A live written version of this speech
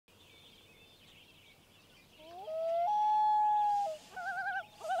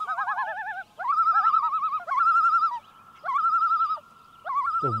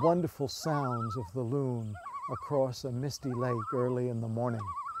the wonderful sounds of the loon across a misty lake early in the morning.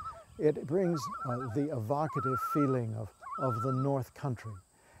 It brings the evocative feeling of the North Country.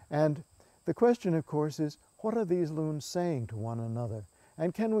 And the question, of course, is what are these loons saying to one another?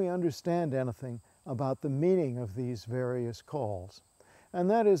 And can we understand anything about the meaning of these various calls? And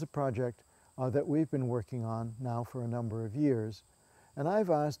that is a project that we've been working on now for a number of years. And I've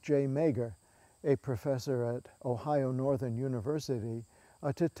asked Jay Mager, a professor at Ohio Northern University,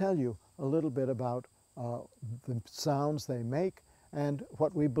 to tell you a little bit about the sounds they make and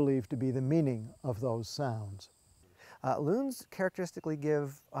what we believe to be the meaning of those sounds. Loons characteristically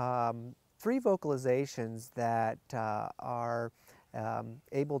give three vocalizations that are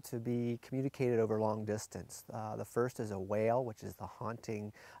able to be communicated over long distance. The first is a wail, which is the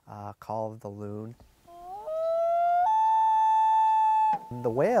haunting call of the loon. The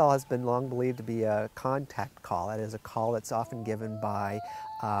wail has been long believed to be a contact call. That is a call that's often given by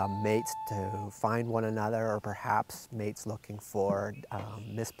mates to find one another, or perhaps mates looking for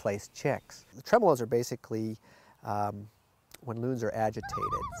misplaced chicks. The tremolos are basically when loons are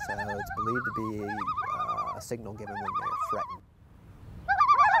agitated, so it's believed to be a signal given when they're threatened.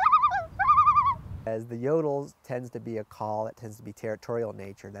 As the yodel tends to be a call that tends to be territorial in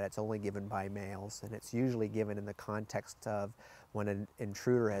nature, that it's only given by males, and it's usually given in the context of when an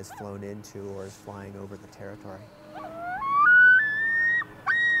intruder has flown into or is flying over the territory.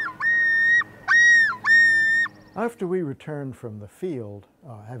 After we returned from the field,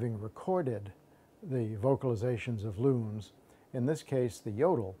 having recorded the vocalizations of loons, in this case the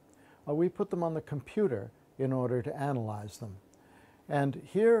yodel, we put them on the computer in order to analyze them. And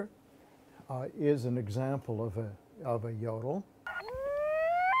here is an example of a yodel.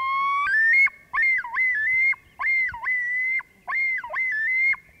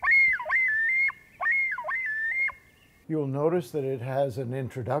 You'll notice that it has an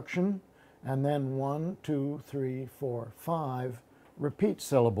introduction and then 1, 2, 3, 4, 5 repeat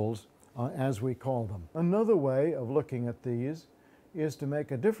syllables as we call them. Another way of looking at these is to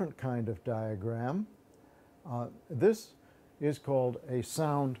make a different kind of diagram. This is called a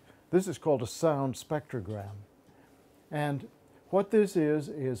sound spectrogram. And what this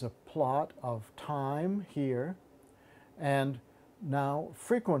is a plot of time here and now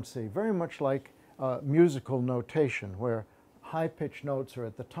frequency, very much like musical notation, where high-pitched notes are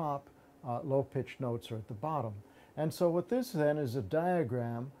at the top, low-pitched notes are at the bottom. And so what this then is a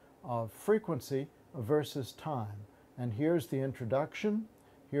diagram of frequency versus time. And here's the introduction,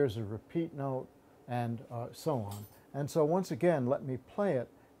 here's a repeat note, and so on. And so once again, let me play it,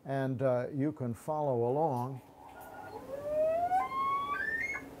 and you can follow along.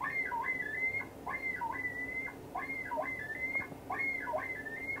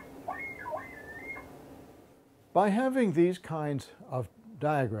 By having these kinds of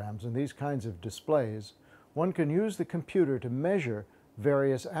diagrams and these kinds of displays, one can use the computer to measure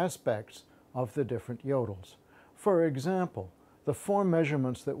various aspects of the different yodels. For example, the 4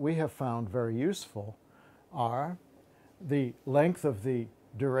 measurements that we have found very useful are the length of the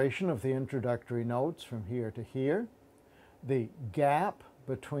duration of the introductory notes from here to here, the gap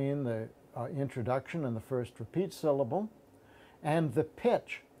between the introduction and the first repeat syllable, and the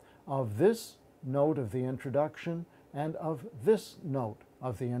pitch of this note of the introduction and of this note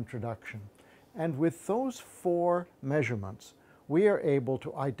of the introduction. And with those 4 measurements, we are able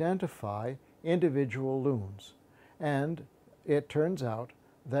to identify individual loons. And it turns out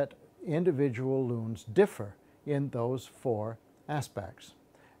that individual loons differ in those 4 aspects.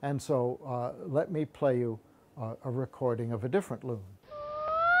 And so let me play you a recording of a different loon.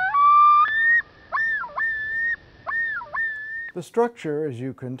 The structure, as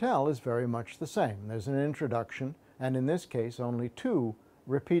you can tell, is very much the same. There's an introduction, and in this case, only 2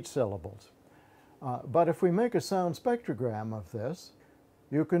 repeat syllables. But if we make a sound spectrogram of this,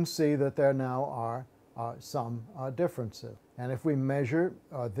 you can see that there now are some differences. And if we measure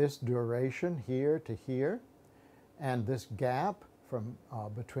this duration here to here, and this gap from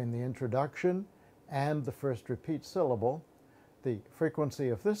between the introduction and the first repeat syllable, the frequency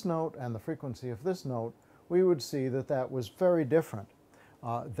of this note and the frequency of this note, we would see that that was very different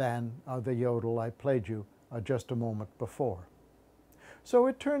than the yodel I played you just a moment before. So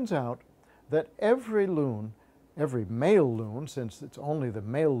it turns out that every loon, every male loon, since it's only the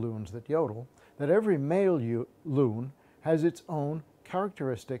male loons that yodel, that every male loon has its own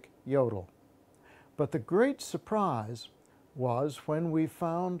characteristic yodel. But the great surprise was when we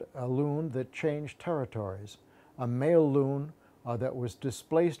found a loon that changed territories, a male loon that was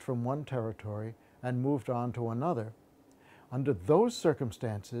displaced from one territory and moved on to another. Under those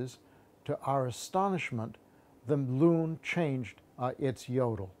circumstances, to our astonishment, the loon changed its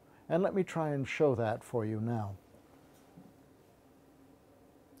yodel. And let me try and show that for you now.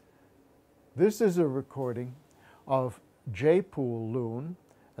 This is a recording of Jaypool loon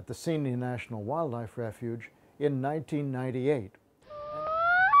at the Seney National Wildlife Refuge in 1998.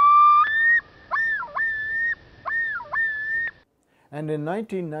 And in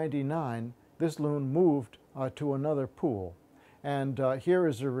 1999, this loon moved to another pool. And here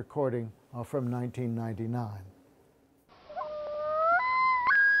is a recording from 1999.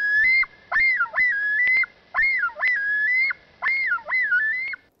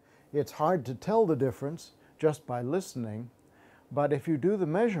 It's hard to tell the difference just by listening, but if you do the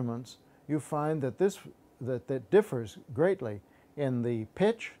measurements, you find that that differs greatly in the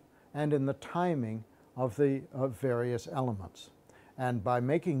pitch and in the timing of various elements. And by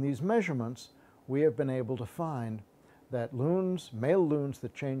making these measurements, we have been able to find that loons, male loons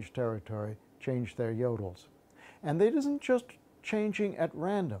that change territory, change their yodels. And it isn't just changing at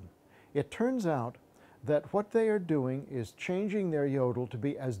random. It turns out that what they are doing is changing their yodel to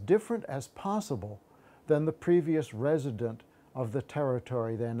be as different as possible than the previous resident of the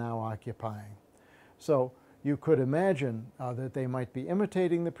territory they're now occupying. So you could imagine that they might be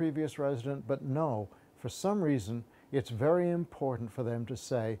imitating the previous resident, but no, for some reason, it's very important for them to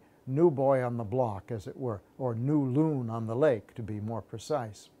say new boy on the block, as it were, or new loon on the lake, to be more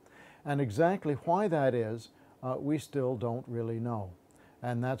precise. And exactly why that is, we still don't really know.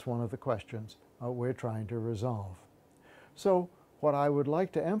 And that's one of the questions we're trying to resolve. So what I would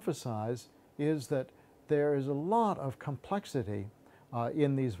like to emphasize is that there is a lot of complexity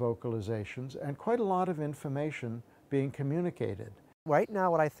in these vocalizations and quite a lot of information being communicated. Right now,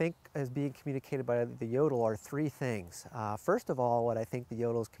 what I think is being communicated by the yodel are three things. First of all, what I think the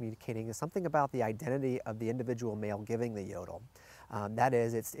yodel is communicating is something about the identity of the individual male giving the yodel. That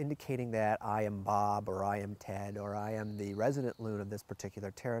is, it's indicating that I am Bob, or I am Ted, or I am the resident loon of this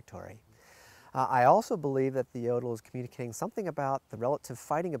particular territory. I also believe that the yodel is communicating something about the relative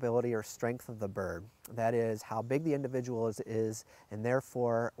fighting ability or strength of the bird. That is, how big the individual is and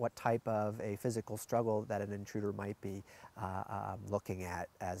therefore what type of a physical struggle that an intruder might be looking at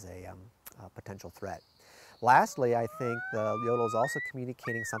as a potential threat. Lastly, I think the yodel is also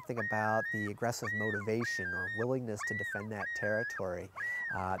communicating something about the aggressive motivation or willingness to defend that territory.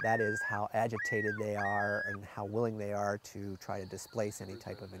 That is, how agitated they are and how willing they are to try to displace any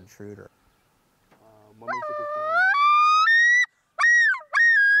type of intruder. What makes it